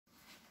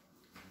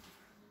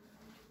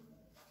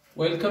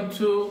Welcome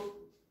to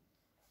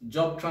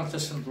Job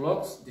Translation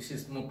Blogs. This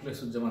is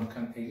Mukhlisuzzaman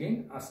Khan again.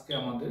 আজকে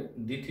আমাদের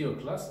দ্বিতীয়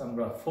class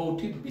আমরা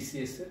 14th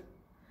BCS এর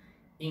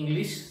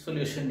ইংলিশ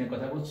সলিউশন নিয়ে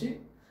কথা বলছি।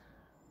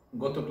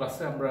 গত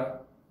ক্লাসে আমরা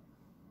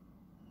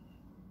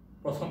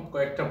প্রথম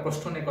কয়েকটা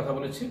প্রশ্ন নিয়ে কথা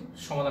বলেছি,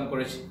 সমাধান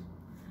করেছি।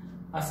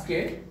 আজকে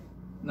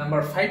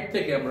নাম্বার 5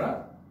 থেকে আমরা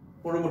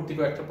পরবর্তী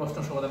কয়েকটা প্রশ্ন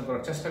সমাধান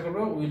করার চেষ্টা করব।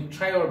 We will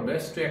try our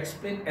best to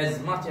explain as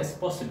much as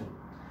possible.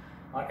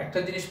 আর একটা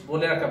জিনিস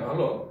বলে রাখা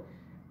ভালো,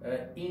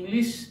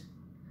 ইংলিশ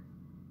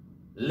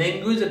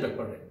ল্যাঙ্গুয়েজের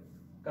ব্যাপারে,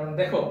 কারণ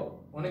দেখো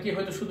অনেকেই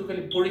হয়তো শুধু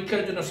খালি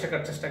পরীক্ষার জন্য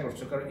শেখার চেষ্টা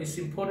করছো, কারণ it's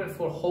important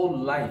for whole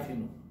life.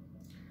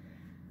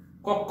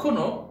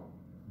 কখনো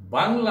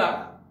বাংলা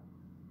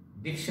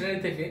ডিকশনারি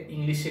থেকে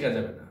ইংলিশ শেখা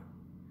যাবে না।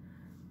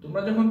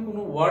 তোমরা যখন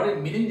কোনো ওয়ার্ডের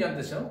মিনিং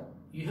জানতে চাও,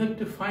 you have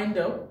to find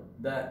out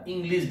the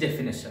English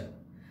definition.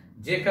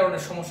 যে কারণে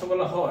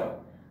সমস্যাগুলো হয়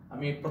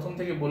আমি প্রথম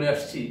থেকে বলে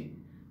আসছি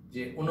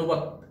যে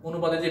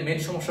অনুবাদে যে মেন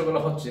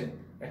সমস্যাগুলো হচ্ছে,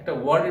 একটা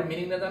ওয়ার্ডের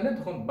মিনিং না জানলে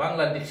তখন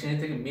বাংলা ডিকশনারি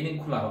থেকে মিনিং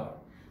খোলা হয়।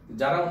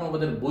 যারা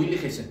অনুবাদের বই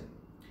লিখেছেন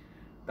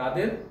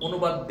তাদের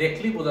অনুবাদ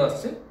দেখলেই বোঝা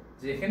যাচ্ছে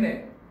যে এখানে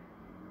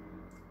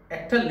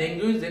একটা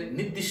ল্যাঙ্গুয়েজের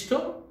নির্দিষ্ট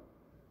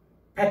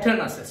প্যাটার্ন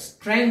আছে,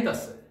 স্ট্রেংথ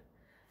আছে।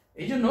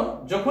 এই জন্য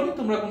যখনই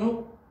তোমরা কোনো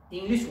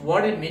ইংলিশ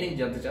ওয়ার্ডের মিনিং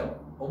জানতে চাও,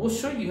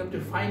 অবশ্যই you have to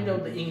find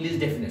out the English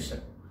definition.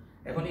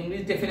 এখন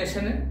ইংলিশ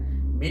ডেফিনেশনের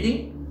মিনিং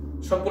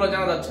সবগুলো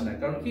জানা যাচ্ছে না,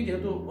 কারণ কি,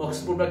 যেহেতু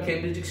অক্সফোর্ড বা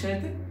কেমব্রিজ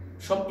ডিকশনারিতে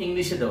সব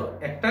ইংলিশে দেওয়া।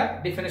 একটা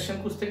ডেফিনেশন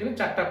খুঁজতে গেলে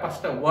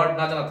 4-5টা ওয়ার্ড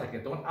না জানা থাকে,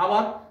 তখন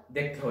আবার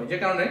দেখতে হয়। যে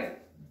কারণে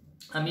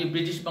আমি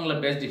ব্রিটিশ বাংলা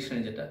বেস্ট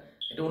ডিকশনারি, যেটা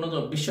এটা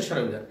অন্যতম বিশ্ব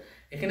সেরা,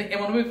 এখানে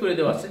এমনভাবে করে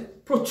দেওয়া আছে,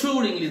 প্রচুর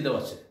ইংলিশ দেওয়া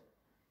আছে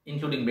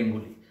ইনক্লুডিং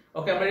বেঙ্গলি।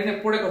 ওকে, আমরা এখানে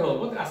পরে কথা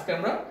বলবো। আজকে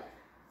আমরা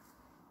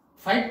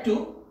 5 to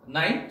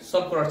 9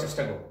 সলভ করার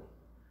চেষ্টা করব।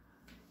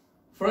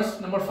 First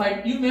number 5,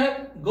 you may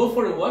go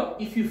for a walk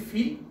if you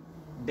feel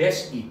dash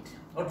it.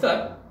 অর্থাৎ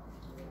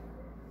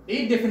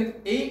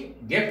এই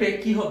গ্যাপে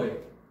কি হবে,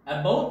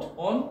 about,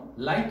 on,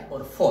 like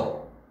or for,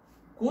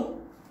 কোন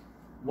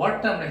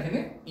ওয়ার্ডটা আমরা এখানে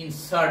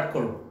ইনসার্ট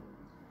করব।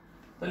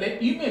 তাহলে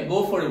you may go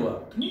for a walk,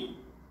 তুমি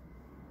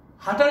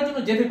হাঁটার জন্য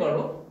যেতে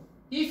পারো,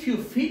 if you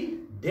feel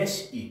dash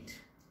it.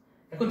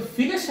 এখন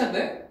ফিলের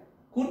সাথে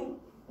কোন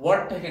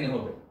ওয়ার্ডটা এখানে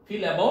হবে,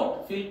 feel about,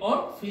 feel on,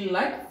 feel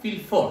like, feel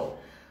for.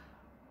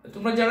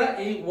 তোমরা যারা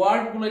এই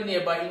ওয়ার্ডগুলো নিয়ে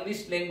বা ইংলিশ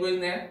ল্যাঙ্গুয়েজ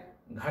নিয়ে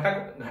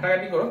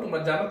ঘাটাঘাটি করো, তোমরা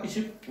জানো কিছু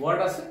ওয়ার্ড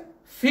আছে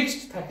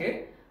ফিক্সড থাকে,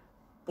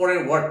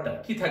 পরের ওয়ার্ডটা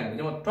কি থাকবে,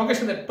 যেমন টকের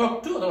সাথে টক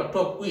টু অথবা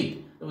টক উইথ,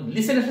 যেমন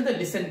লিসেনের সাথে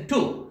লিসেন টু।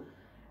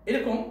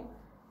 এরকম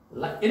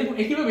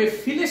একইভাবে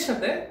ফিলের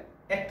সাথে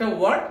একটা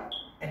ওয়ার্ড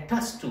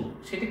অ্যাটাচ টু,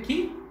 সেটা কি,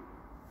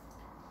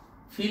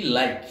 ফিল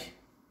লাইক।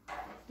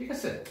 ঠিক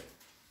আছে,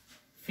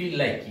 ফিল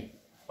লাইক কি,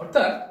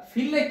 অর্থাৎ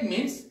feel like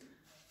means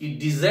you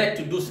desire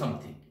to do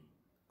something,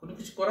 কোনো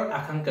কিছু করার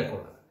আকাঙ্ক্ষা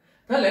করা।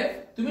 তাহলে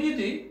তুমি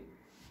যদি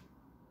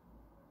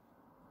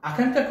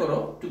আকাঙ্ক্ষা করো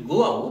to go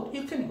out,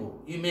 you can go,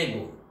 you may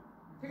গো।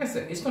 ঠিক আছে,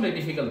 it's not a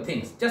difficult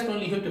thing, just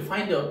only you have to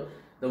find out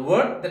the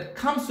word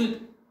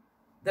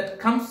that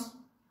comes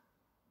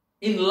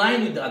in line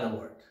with the other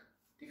word.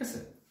 ঠিক আছে।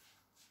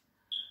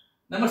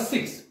 Number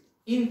 6,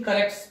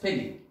 incorrect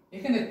spelling।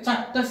 এখানে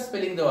 4টা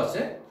spelling দেওয়া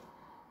আছে,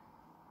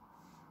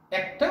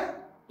 একটা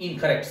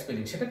incorrect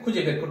spelling, সেটা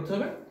খুঁজে বের করতে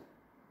হবে।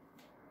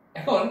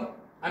 এখন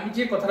আমি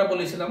যে কথাটা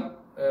বলেছিলাম,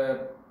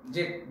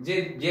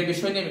 যে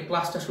বিষয় নিয়ে আমি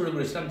ক্লাসটা শুরু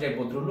করেছিলাম, যে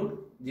ভদ্রলোক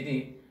যিনি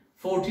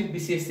 14th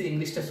BCS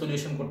ইংলিশটা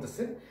সলিউশন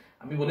করতেছে,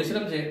 আমি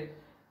বলেছিলাম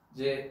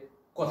যে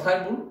কথার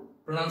ভুল,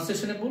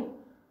 প্রোনাউন্সিয়েশনে ভুল,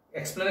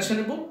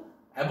 এক্সপ্লেনেশনে ভুল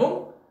এবং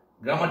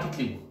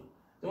গ্রামাটিক্যালি ভুল।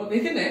 যেমন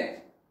এখানে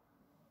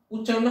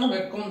উচ্চারণ হবে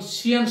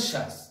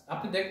কনসিয়ানশাস।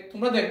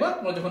 তোমরা দেখবা,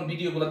 তোমরা যখন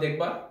ভিডিওগুলো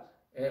দেখবা,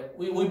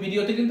 ওই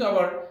ভিডিওতে কিন্তু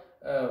আবার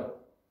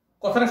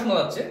কথাটা শোনা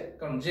যাচ্ছে,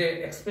 কারণ যে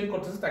এক্সপ্লেন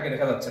করতেছে তাকে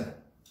দেখা যাচ্ছে না।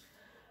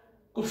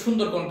 খুব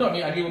সুন্দর কণ্ঠ, আমি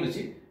আগে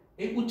বলেছি।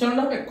 এই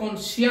উচ্চারণটা হবে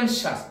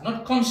কনসিয়ানশাস, নট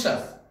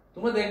কনশাস।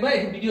 তোমরা দেখবা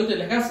এই ভিডিওতে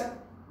লেখা আছে,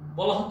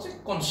 বলা হচ্ছে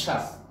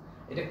কনশাস,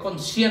 এটা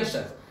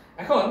কনসিয়ানশাস।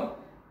 এখন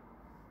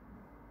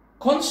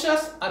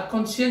কনশাস আর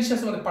কনসিয়ানশাস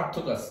মধ্যে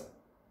পার্থক্য আছে।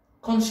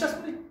 কনশাস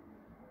মানে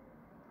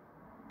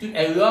two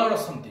aware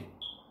of something,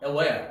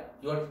 aware,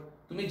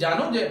 তুমি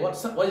জানো যে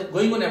what's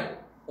going on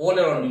all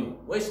around you,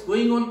 what is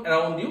going on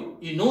around you,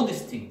 you know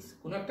these things,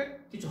 কোনো একটা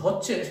কিছু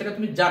হচ্ছে সেটা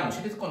তুমি জানো,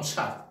 সেটা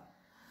কনশাস।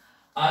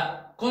 আর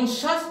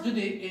কনশাস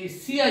যদি এই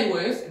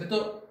CIOS, এটা তো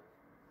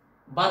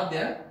বাদ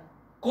দেয়া,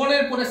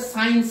 কোনের পরে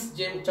সায়েন্স,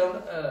 যে উচ্চারণ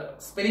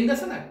স্পেলিং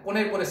আছে না,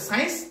 কোনের পরে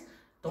সায়েন্স,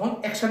 তখন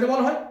একসাথে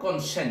বলা হয়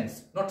কনসেন্স,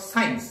 নট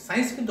সায়েন্স।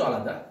 সায়েন্স কিন্তু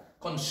আলাদা,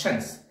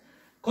 কনসেন্স।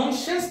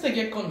 কনসেন্স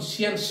থেকে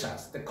কনসিয়ানশাস,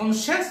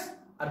 কনসেন্স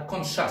আর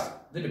কনশাস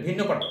দুটো ভিন্ন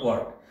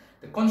word.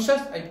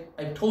 Conscious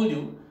I told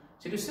you,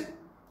 সেটা হচ্ছে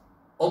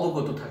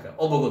অবগত থাকা,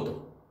 অবগত,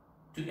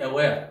 টু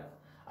অ্যাওয়্যার।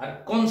 আর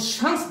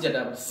কনশাস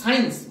যেটা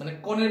সায়েন্স, মানে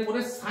কোনের পরে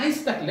সায়েন্স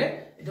থাকলে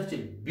এটা হচ্ছে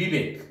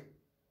বিবেক।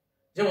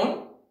 যেমন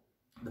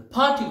the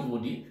part of your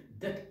body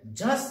that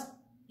just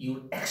your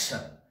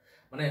action,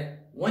 মানে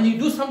when you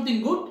do something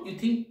good,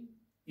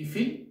 you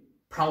feel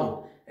proud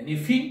and you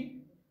feel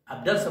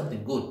I've done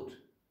something good,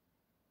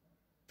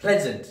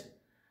 pleasant.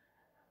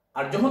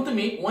 আর যখন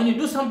তুমি when you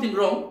do something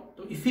wrong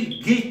you feel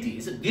guilty,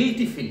 it's a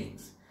guilty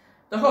feelings,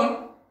 তখন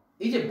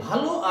এই যে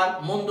ভালো আর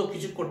মন্দ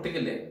কিছু করতে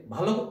গেলে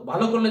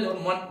ভালো করলে যখন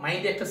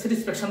মাইন্ডে একটা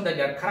স্যাটিসফ্যাকশন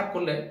থাকে আর খারাপ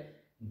করলে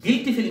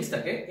গিল্টি ফিলিংস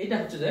থাকে, এটা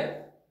হচ্ছে যে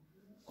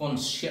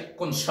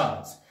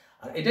কনশাস,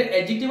 আর এটার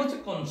অ্যাডজেক্টিভ হচ্ছে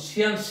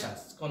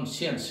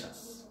কনসিয়ানশাস।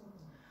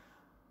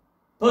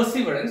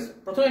 পারসিভারেন্স,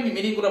 প্রথমে আমি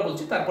মিনিংগুলো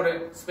বলছি তারপরে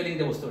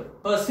স্পেলিংটা বুঝতে পারবে।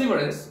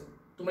 পারসিভারেন্স,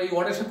 তোমরা এই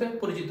ওয়ার্ডের সাথে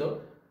পরিচিত,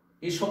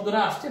 এই শব্দটা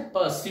আসছে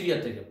পারসিভিয়ার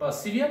থেকে।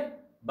 পারসিভিয়ার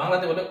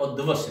বাংলাতে বলে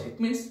অধ্যবসায়। It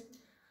means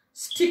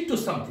stick to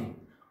something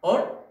or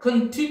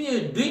continue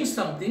doing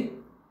something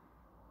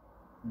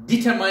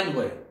determined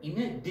way, in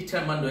a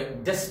determined way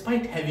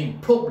despite having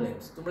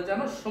problems। তোমরা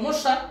জানো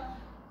সমস্যা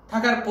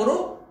থাকার পরও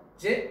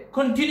যে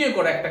কন্টিনিউ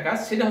করা একটা কাজ,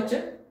 সেটা হচ্ছে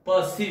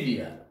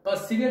পারসিভিয়ার।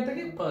 পারসিভিয়ার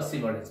থেকে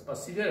পারসিভারেন্স,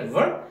 পারসিভিয়ার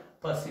ভার্ব,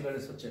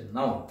 পারসিভারেন্স হচ্ছে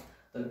নাউন।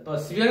 তাহলে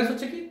পারসিভিয়ারেন্স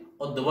হচ্ছে কি?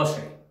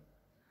 অধ্যবসায়।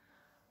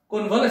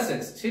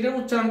 কনভালেসেন্স, সেটার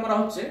উচ্চারণ করা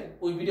হচ্ছে,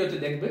 ওই ভিডিওতে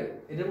দেখবে,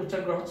 এটার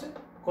উচ্চারণ করা হচ্ছে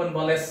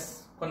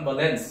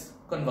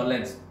কনভালেন্স।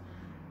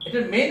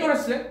 এটার মেইন ওয়ার্ড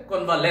হচ্ছে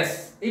কনভালেস,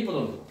 এই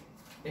পর্যন্ত।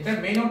 এটার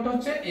মেইন ওয়ার্ডটা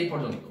হচ্ছে এই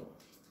পর্যন্ত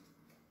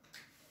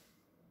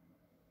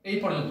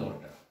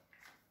ওয়ার্ডটা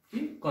কি?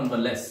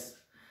 কনভালেস।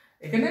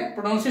 এখানে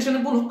প্রোনাউন্সিয়েশনে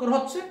ভুল করা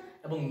হচ্ছে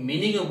এবং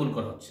মিনিংও ভুল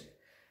করা হচ্ছে।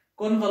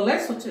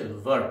 কনভালেস হচ্ছে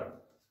ভার্ব।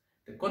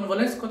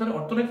 কনভালেস কথার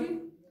অর্থটা কি?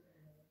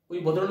 ওই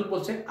ভদ্রলোক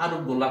বলছে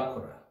আরোগ্য লাভ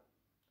করা।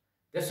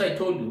 That's why I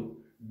told you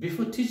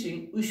before teaching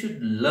we should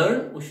learn,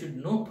 we should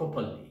know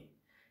properly,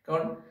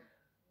 কারণ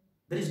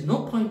there is no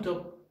point of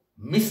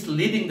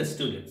misleading the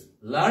students।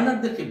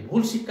 লার্নারদেরকে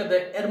ভুল শিক্ষা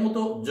দেয়, এর মতো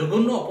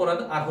জঘন্য অপরাধ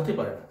আর হতে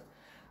পারে না।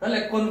 তাহলে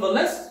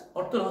কনভালেস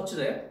অর্থ হচ্ছে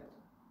যে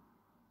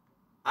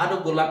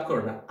আরোগ্য লাভ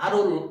করা না,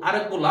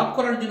 আরোগ্য লাভ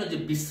করার জন্য যে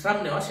বিশ্রাম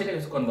নেওয়া, সেটা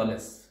হচ্ছে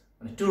কনভালেস,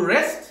 মানে to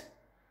rest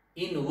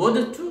in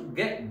order to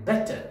get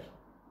better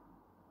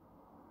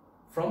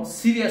from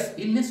serious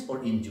illness or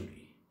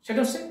injury, সেটা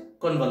হচ্ছে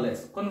কনভালেস।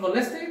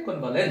 কনভালেস থেকে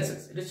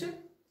কনভালেন্সেস, এটা হচ্ছে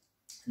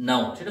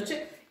নাউন। সেটা হচ্ছে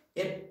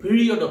a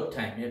period of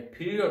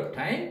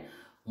time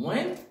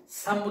when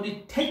somebody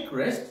take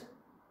rest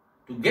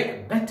to get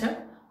better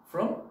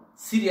from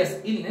serious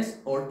illness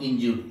or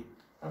injury।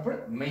 তারপরে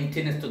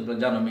মেইনটেনেন্স, তো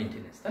জানো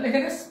মেইনটেনেন্স। তাহলে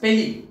এখানে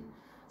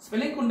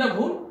স্পেলিং কোনটা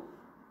ভুল?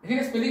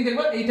 এখানে স্পেলিং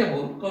দেখবা এইটা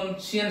ভুল,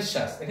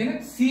 কনসিয়ানশাস। এখানে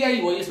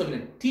CIOS হবে না,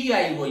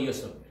 TIOS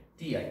হবে,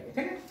 TI,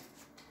 এখানে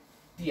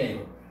TI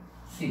হবে,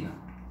 সি না।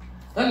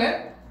 তাহলে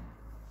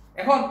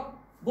এখন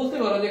বলতে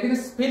পারো যে এখানে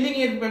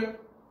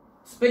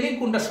স্পেলিং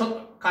কোনটা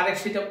কারেক্ট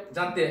সেটা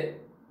জানতে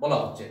বলা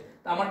হচ্ছে,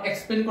 তা আমার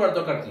এক্সপ্লেন করার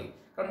দরকার কি?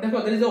 কারণ দেখো,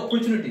 there is an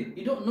opportunity,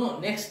 you don't know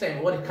next time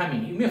what is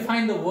coming, you may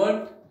find the word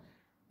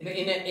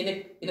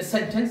in a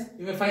sentence,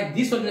 you may find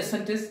this word in a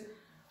sentence,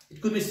 it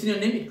could be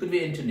synonym, it could be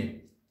antonym.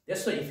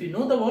 That's why if you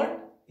know the word,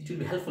 it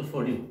will be helpful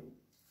for you.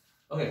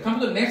 Okay, come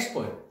to the next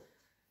point.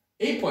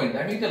 এই point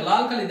আমি একটা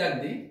লাল কালি দাগ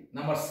দিই,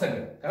 number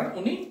 7, কারণ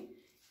উনি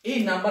এই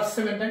number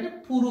 7টাকে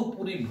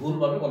পুরোপুরি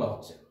ভুলভাবে বলা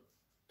হচ্ছে।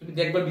 তুমি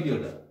দেখবা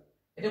ভিডিওটা,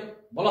 এটা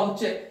বলা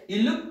হচ্ছে you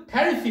look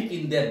terrific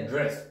in their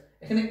dress।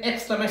 এখানে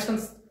এক্সক্লামেশন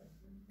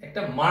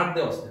একটা মার্ক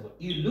দেওয়া আছে, দেখো,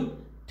 you look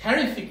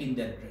terrific in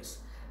their dress।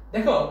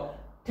 দেখো,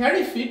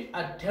 terrific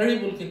আর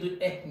terrible কিন্তু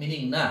এক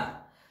মিনিং না।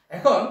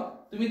 এখন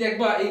তুমি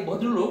দেখবা এই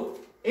ভদ্রলোক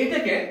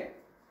এইটাকে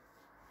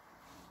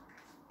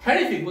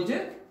terrific বলছে,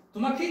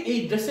 তোমাকে এই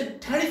ড্রেসে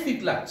terrific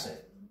লাগছে।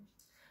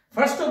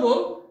 First of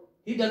all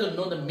he doesn't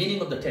know the meaning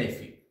of the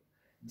terrific,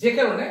 যে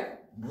কারণে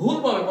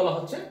ভুলভাবে বলা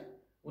হচ্ছে।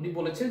 উনি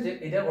বলেছে যে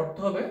এটার অর্থ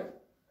হবে,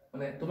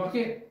 মানে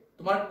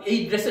তোমার এই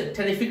ড্রেসে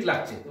terrific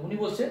লাগছে, উনি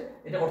বলছে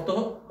এটা অর্থ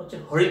হচ্ছে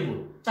হরিবল।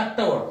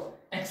 4টা ওয়ার্ড,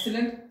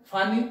 এক্সিলেন্ট,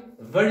 ফানি,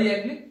 ভেরি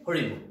অ্যাগলি,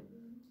 হরিবল,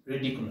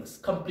 ridiculous,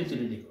 completely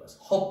ridiculous,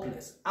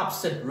 hopeless,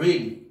 upset,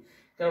 really.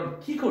 কারণ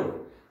কি করে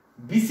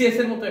BCS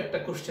এর মতো একটা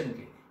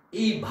কোশ্চেনকে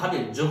এইভাবে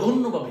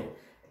জঘন্যভাবে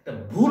একটা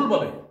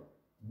ভুলভাবে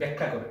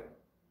ব্যাখ্যা করে।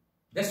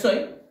 That's why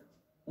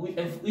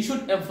we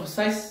should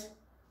emphasize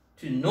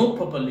to know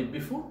properly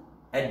before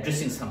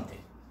addressing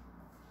something.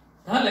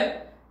 তাহলে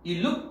you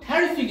look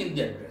terrific in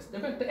their dress,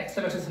 দেখো একটা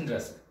এক্সক্লামেশন সেন্টার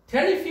আছে।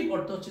 terrific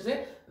অর্থ হচ্ছে যে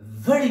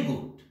very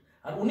good,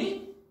 আর উনি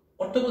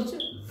অর্থ বলছে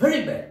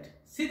very bad।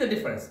 see the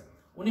difference?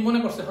 উনি মনে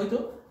করছে হয়তো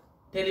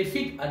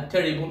terrific and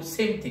terrible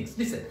same things।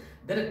 listen,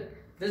 there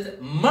is a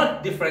marked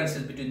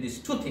differences between these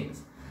two things।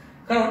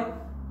 কারণ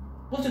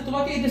বলছে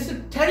তোমাকে এই ড্রেসে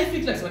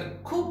terrific লাগছে, মানে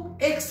খুব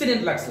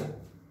এক্সিলেন্ট লাগছে।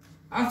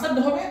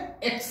 আনসারটা হবে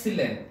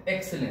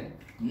এক্সিলেন্ট,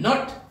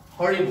 নট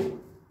হরিবল।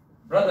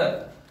 ব্রাদার,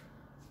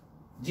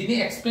 যিনি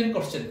এক্সপ্লেন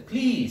করছেন,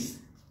 প্লিজ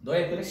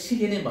দয়া করে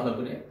শিখে নিন ভালো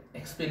করে।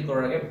 এক্সপ্লেন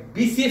করার আগে,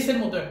 BCS এর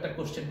মতো একটা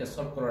কোশ্চেনকে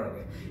সলভ করার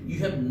আগে, you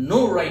have no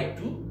right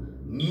two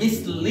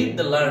mislead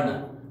the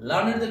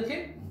লার্নারদেরকে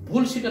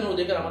ভুল শেখানোর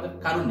অধিকার আমাদের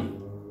কারো নেই,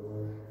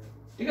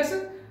 ঠিক আছে?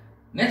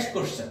 Next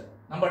question,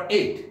 number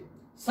 8,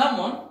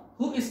 someone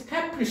who is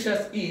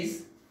ক্যাপ্রিশিয়াস is,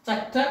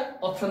 4টা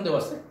অপশন দেওয়া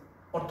আছে,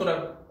 অর্থটা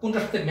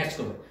কোনটার সাথে ম্যাচ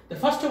করবে। তো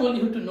first of all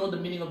you have to know the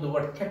meaning of the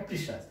word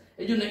ক্যাপ্রিশিয়াস।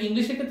 এই জন্য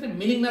ইংলিশের ক্ষেত্রে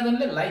মিনিং না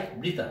জানলে লাইফ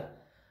বৃথা।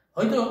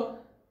 হয়তো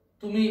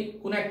তুমি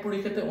কোন এক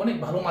পরীক্ষাতে অনেক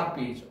ভালো মার্ক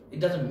পেয়েছো, it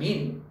doesn't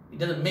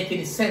make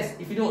any sense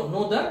if you don't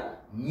know the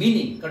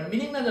meaning, কারণ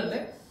মিনিং না জানলে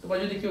তোমরা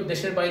যদি কেউ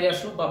দেশের বাইরে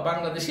আসো বা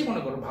বাংলাদেশি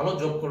মনে করো, ভালো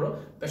জব করো,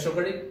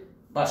 বেসরকারি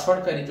বা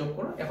সরকারি জব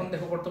করো, এখন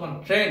দেখো বর্তমান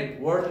trend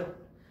world,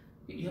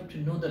 you have to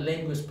know the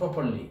language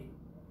properly.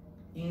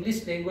 English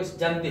language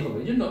জানতে হবে।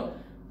 এই জন্য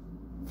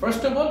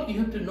first of all you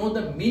have to know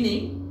the meaning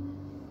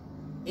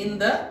in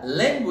the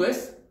language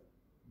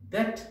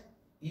that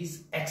is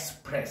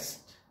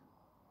expressed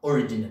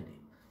originally.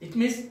 It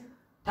means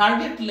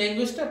target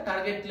ল্যাঙ্গুয়েজটা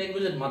target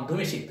ল্যাঙ্গুয়েজের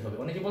মাধ্যমে শিখতে হবে।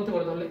 অনেকে বলতে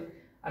পারে তাহলে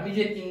আমি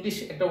যে ইংলিশ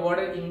একটা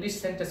ওয়ার্ডের ইংলিশ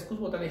সেন্টেন্স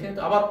খুঁজবো, তাহলে এখানে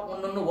তো আবার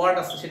অন্যান্য ওয়ার্ড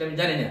আছে সেটা আমি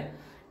জানি না।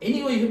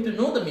 Anyway you have to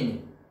know the meaning,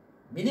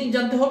 meaning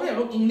জানতে হবে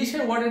এবং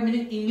ইংলিশের ওয়ার্ডের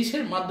মিনিং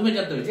ইংলিশের মাধ্যমে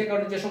জানতে হবে। যে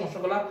কারণে যে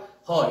সমস্যাগুলো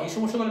হয়, এই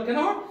সমস্যাগুলো কেন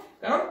হয়?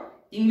 কারণ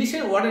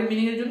ইংলিশের ওয়ার্ডের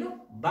মিনিং এর জন্য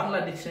বাংলা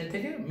ডিকশনারি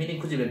থেকে মিনিং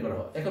খুঁজে বের করা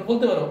হয়। এখন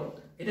বলতে পারো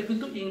এটা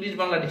কিন্তু ইংলিশ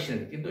বাংলা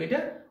ডিকশনারি, কিন্তু এটা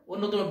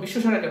অন্যতম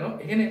বিশ্বসেরা কেন?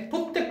 এখানে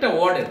প্রত্যেকটা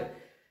ওয়ার্ডের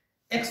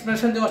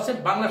এক্সপ্রেশন দেওয়া আছে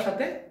বাংলার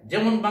সাথে,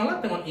 যেমন বাংলা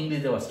তেমন ইংলিশ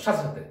দেওয়া আছে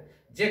সাথে সাথে।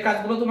 যে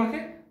কাজগুলো তোমাকে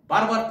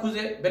বারবার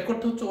খুঁজে বের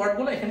করতে হচ্ছে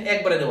ওয়ার্ডগুলো এখানে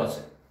একবারে দেওয়া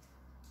আছে।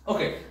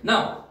 ওকে,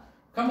 নাও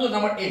come to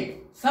number 8,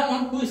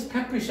 someone who is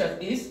ক্যাপ্রিশিয়াস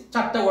is,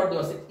 চারটা ওয়ার্ড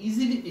দেওয়া আছে।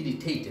 ইজিলি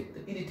ইরিটেটেড,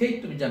 ইরিটেট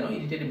তুমি জানো,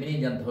 ইরিটেটেড মিনিং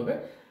জানতে হবে,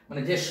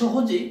 মানে যে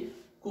সহজেই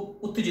খুব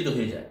উত্তেজিত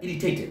হয়ে যায়,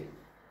 ইরিটেটেড,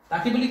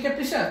 তাকে বলি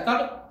ক্যাপ্রিশিয়াস।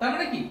 তার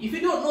মানে কি? If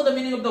you don't know the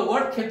meaning of the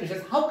word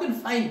ক্যাপ্রিশিয়াস, how can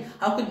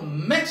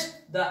match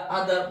the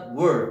other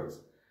ওয়ার্ডস।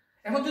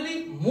 এখন যদি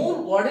মূল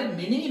ওয়ার্ডের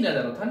মিনিংই না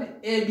জানো, তাহলে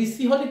এ বি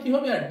সি হলে কি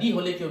হবে আর ডি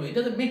হলে কি হবে? It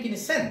doesn't make any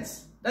sense,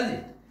 does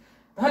it?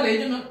 তাহলে এই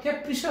জন্য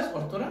ক্যাপ্রিশিয়াস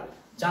অর্থটা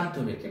জানতে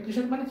হবে।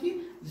 ক্যাপ্রিশিয়াস মানে কি?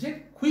 যে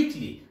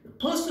quickly,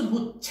 person who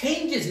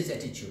changes his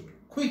attitude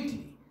quickly.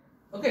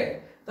 ওকে,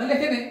 তাহলে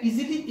এখানে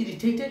ইজিলি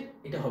ইরিটেটেড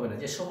এটা হবে না,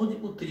 যে সহজে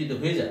উত্তেজিত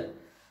হয়ে যায়।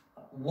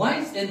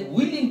 Wise and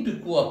willing to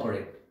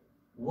cooperate,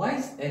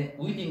 wise and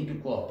willing to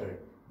cooperate,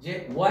 যে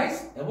ওয়াইজ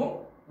এবং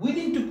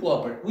উইলিং টু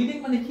কোঅপারেট। উইলিং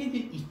মানে কি? যে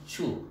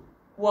ইচ্ছুক,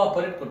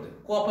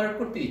 কোঅপারেট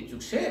করতে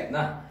ইচ্ছুক সে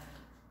না।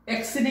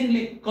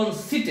 এক্সিডিংলি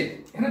কনসিটেড,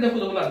 এখানে দেখো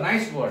তোমরা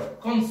nice word,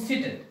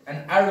 conceited and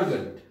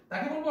arrogant,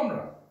 তাকে বলবো আমরা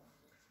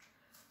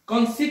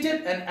কনসিটেড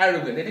এন্ড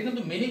অ্যারোগেন্ট। এটা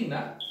কিন্তু মিনিং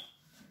না,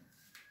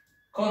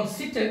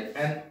 কনসিটেড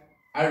এন্ড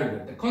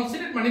অ্যারোগেন্ট।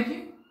 কনসিটেড মানে কি?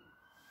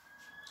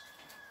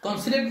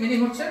 কনসিটেড মিনিং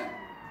হচ্ছে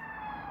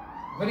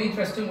very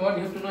interesting word,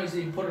 you have to know is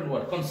the important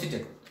word,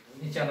 conceited.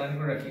 নিচে আনানি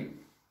করে রাখি,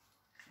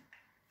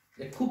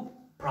 যে খুব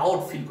প্রাউড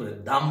ফিল করে,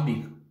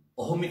 দাম্ভিক,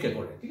 অহমিকা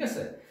করে, ঠিক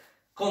আছে?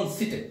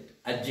 conceited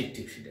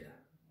adjective সেটা,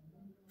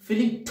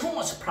 feeling too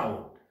much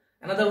proud.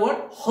 Another word,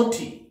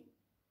 haughty.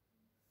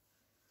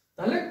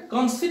 তাহলে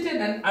conceited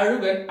and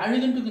arrogant,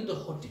 arrogant কিন্তু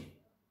haughty,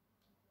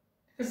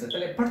 ঠিক আছে?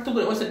 তাহলে পার্থক্য,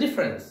 what's the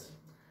difference?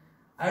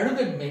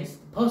 Arrogant means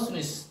the person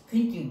is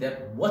thinking that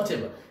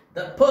whatever,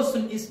 the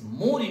person is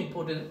more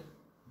important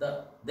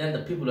than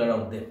the people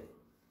around them.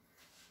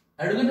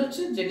 Arrogant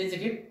হচ্ছে যে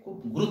নিজেকে খুব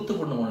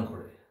গুরুত্বপূর্ণ মনে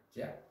করে,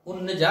 যে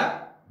অন্য যা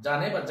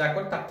জানে বা যা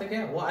করে তার থেকে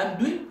I am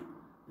doing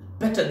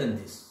better than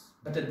this,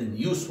 better than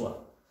usual.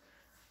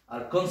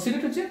 R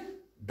conceited হচ্ছে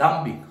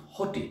দাম্ভিক,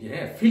 haughty, যে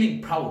feeling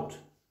proud.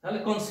 তাহলে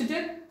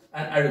conceited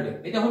and arrogant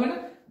এটা হবে না।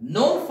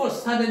 known for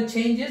sudden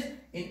changes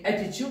in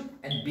attitude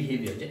and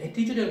behavior, যে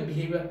attitude and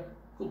behavior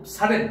খুব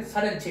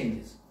sudden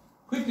changes,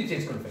 quickly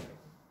change করে ফেলে,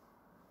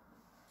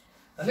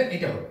 তাহলে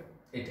এটা হবে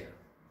এটা।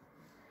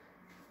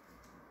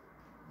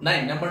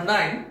 Number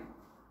 9,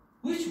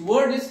 which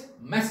word is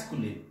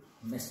masculine?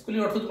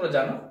 Masculine অর্থ তোমরা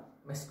জানো,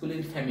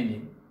 masculine,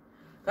 feminine।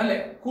 তাহলে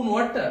কোন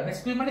ওয়ার্ডটা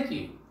masculine মানে কি?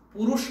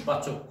 পুরুষ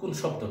বাচক কোন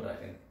শব্দটা?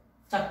 এখানে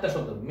চারটা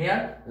শব্দ,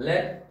 মেয়ার,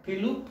 ল্যাড,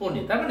 পিলু, পনি।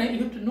 তার মানে you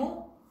have to know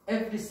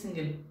every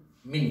single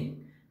meaning.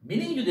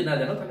 Meaning যদি না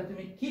জানো তাহলে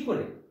তুমি কি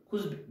করে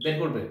খুঁজ বের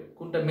করবে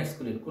কোনটা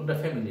masculine, কোনটা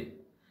feminine,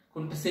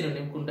 কোনটা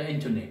সিনোনিম, কোনটা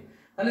অ্যান্টোনিম?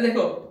 তাহলে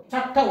দেখো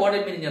চারটা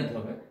ওয়ার্ডের মিনিং জানতে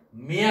হবে।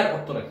 মেয়ার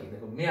অর্থটা কি?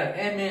 দেখো মেয়ার,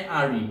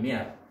 M-A-R-E,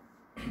 মেয়ার।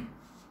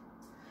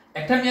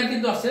 একটা মেয়ার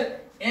কিন্তু আছে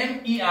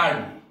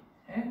M-E-R-E,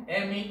 হ্যাঁ,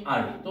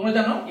 M-E-R-E, তোমরা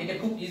জানো এটা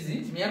খুব ইজি।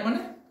 মেয়ার মানে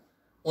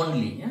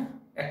অনলি, হ্যাঁ,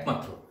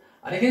 একমাত্র।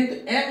 আর এখানে কিন্তু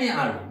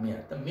M-A-R-E,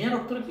 মেয়ার। তা মেয়ার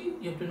অর্থটা কি?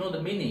 You have to know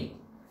the meaning.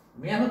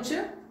 মেয়ার হচ্ছে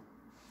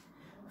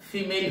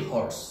female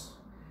horse.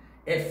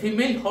 A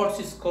female horse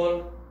is called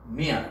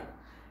মেয়ার।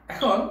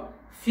 এখন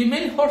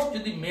ফিমেল হর্স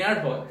যদি মেয়ার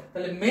হয়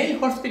তাহলে মেল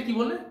হর্সকে কি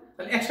বলে?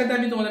 তাহলে একসাথে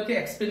আমি তোমাদেরকে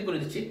এক্সপ্লেন করে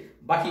দিচ্ছি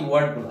বাকি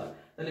ওয়ার্ডগুলো।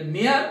 তাহলে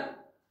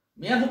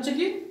মেয়ার হচ্ছে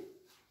কি?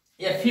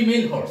 A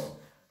female horse.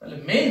 তাহলে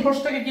মেল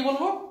হর্সটাকে কি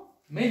বলবো?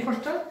 Mail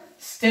হর্সটা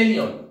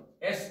স্টেলিয়ন,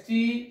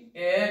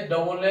 S-T-A-L-L-I-O-N,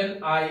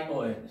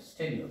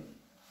 স্টেলিয়ন।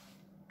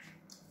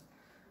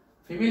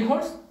 Female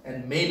horse and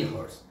mail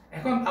horse.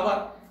 এখন আবার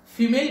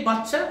ফিমেল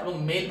বাচ্চা এবং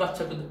মেল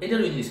বাচ্চা কিন্তু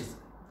এটারও ইংলিশ আছে।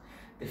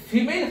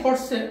 ফিমেল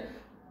হর্সের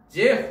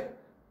যে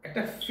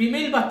একটা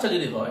ফিমেল বাচ্চা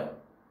যদি হয়,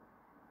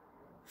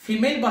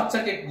 ফিমেল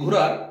বাচ্চাকে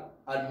ঘোরার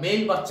আর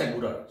মেল বাচ্চা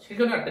ঘোরার,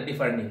 সেখানে একটা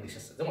ডিফারেন্ট ইংলিশ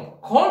আছে। যেমন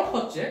কল্ট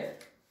হচ্ছে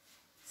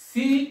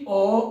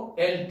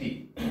C-O-L-T,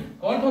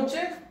 কল্ট হচ্ছে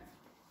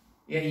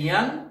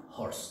young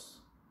horse,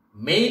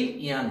 mail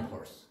young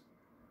horse.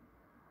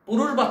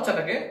 পুরুষ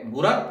বাচ্চাটাকে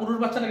ঘোরার, পুরুষ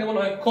বাচ্চাটাকে বলা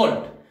হয়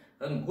কল্ট।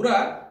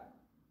 ঘোরার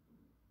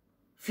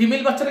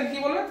ফিমেল বাচ্চাটাকে কি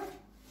বলে?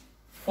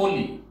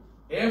 ফলি,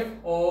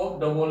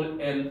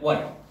 F-O-L-L-Y।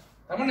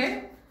 তার মানে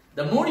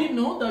The more you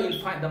know,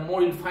 the more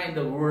you'll find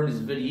the word is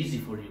very easy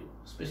for you,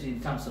 especially in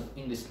terms of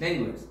English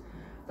language.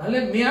 তাহলে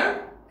মেয়ার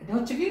এটা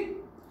হচ্ছে কি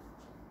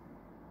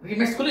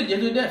ম্যাসকুলিন,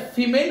 যেহেতু এটা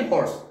ফিমেল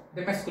হর্স,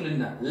 এটা ম্যাসকুলিন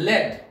না,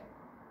 লেড।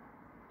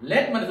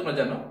 লেড মানে তোমরা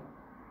জানো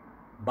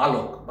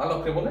বালক,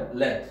 বালককে বলে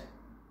লেড,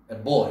 এ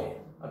বয়।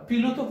 আর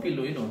পিলু তো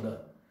পিলু, ইউ নো দা,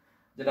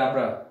 যেটা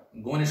আমরা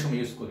গণের সময়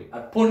ইউজ করি।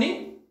 আর পনি,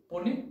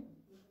 পনি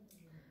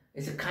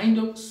is a kind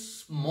of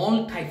small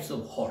types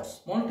of horse,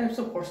 small types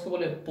of হর্সকে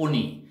বলে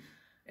পনি।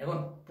 এখন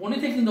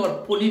পনিতে কিন্তু আবার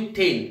পনি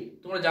টেইল,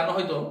 তোমরা জানো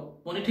হয়তো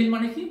পনি টেইল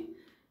মানে কি,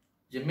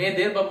 যে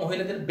মেয়েদের বা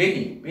মহিলাদের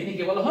বেনি,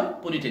 বেনিকে বলা হয়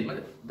পনি টেইল,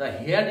 মানে the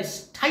hair is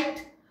tight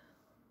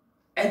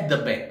at the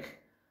back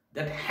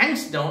that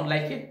hangs down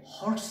like a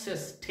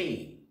horse's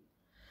tail,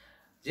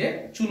 যে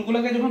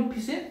চুলগুলোকে যখন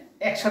পিছে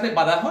একসাথে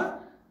বাঁধা হয়,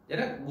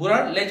 যেটা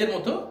ঘোড়ার লেজের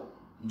মতো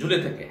ঝুলে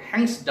থাকে,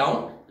 hangs down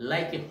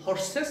like a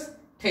horse's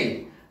tail।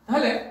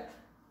 তাহলে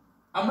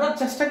আমরা আমি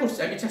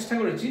চেষ্টা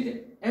করেছি যে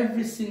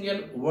এভরি সিঙ্গেল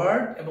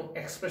ওয়ার্ড এবং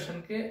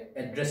এক্সপ্রেশনকে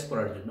অ্যাড্রেস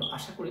করার জন্য।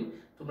 আশা করি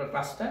তোমরা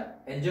ক্লাসটা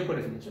এনজয়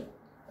করে ফেলেছো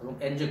এবং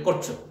এনজয়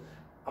করছো।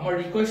 আমার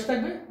রিকোয়েস্ট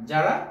থাকবে,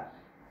 যারা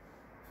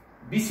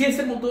বিসিএস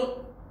এর মতো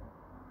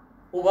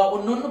বা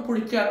অন্যান্য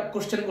পরীক্ষার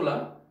কোশ্চেনগুলো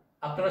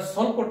আপনারা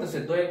সলভ করতেছে,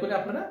 দয়া করে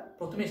আপনারা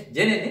প্রথমে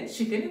জেনে নিন,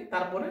 শিখে নিন,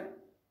 তারপরে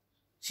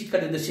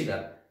শিক্ষার্থীদের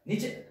শেখার।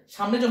 নিচে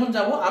সামনে যখন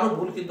যাব আরো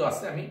ভুল কিন্তু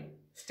আছে, আমি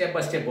স্টেপ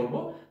বাই স্টেপ বলবো।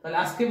 তাহলে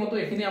আজকের মতো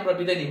এখানে আমরা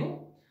বিদায় নিব।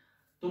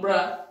 তোমরা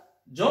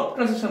জব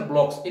ট্রান্সলেশন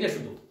ব্লগস, এটা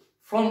শুধু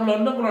ফ্রম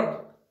লন্ডন করার,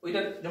 ওইটা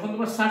যখন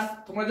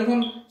তোমরা যখন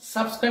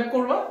সাবস্ক্রাইব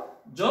করবা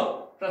জব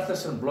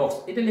ট্রান্সলেশন ব্লগস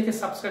এটা লিখে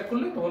সাবস্ক্রাইব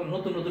করলে তখন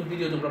নতুন নতুন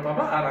ভিডিও তোমরা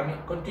পাবা। আর আমি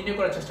কন্টিনিউ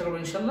করার চেষ্টা করবো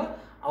ইনশাল্লাহ।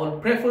 I will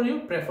pray for you,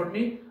 pray for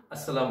me.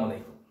 Assalamu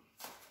alaikum.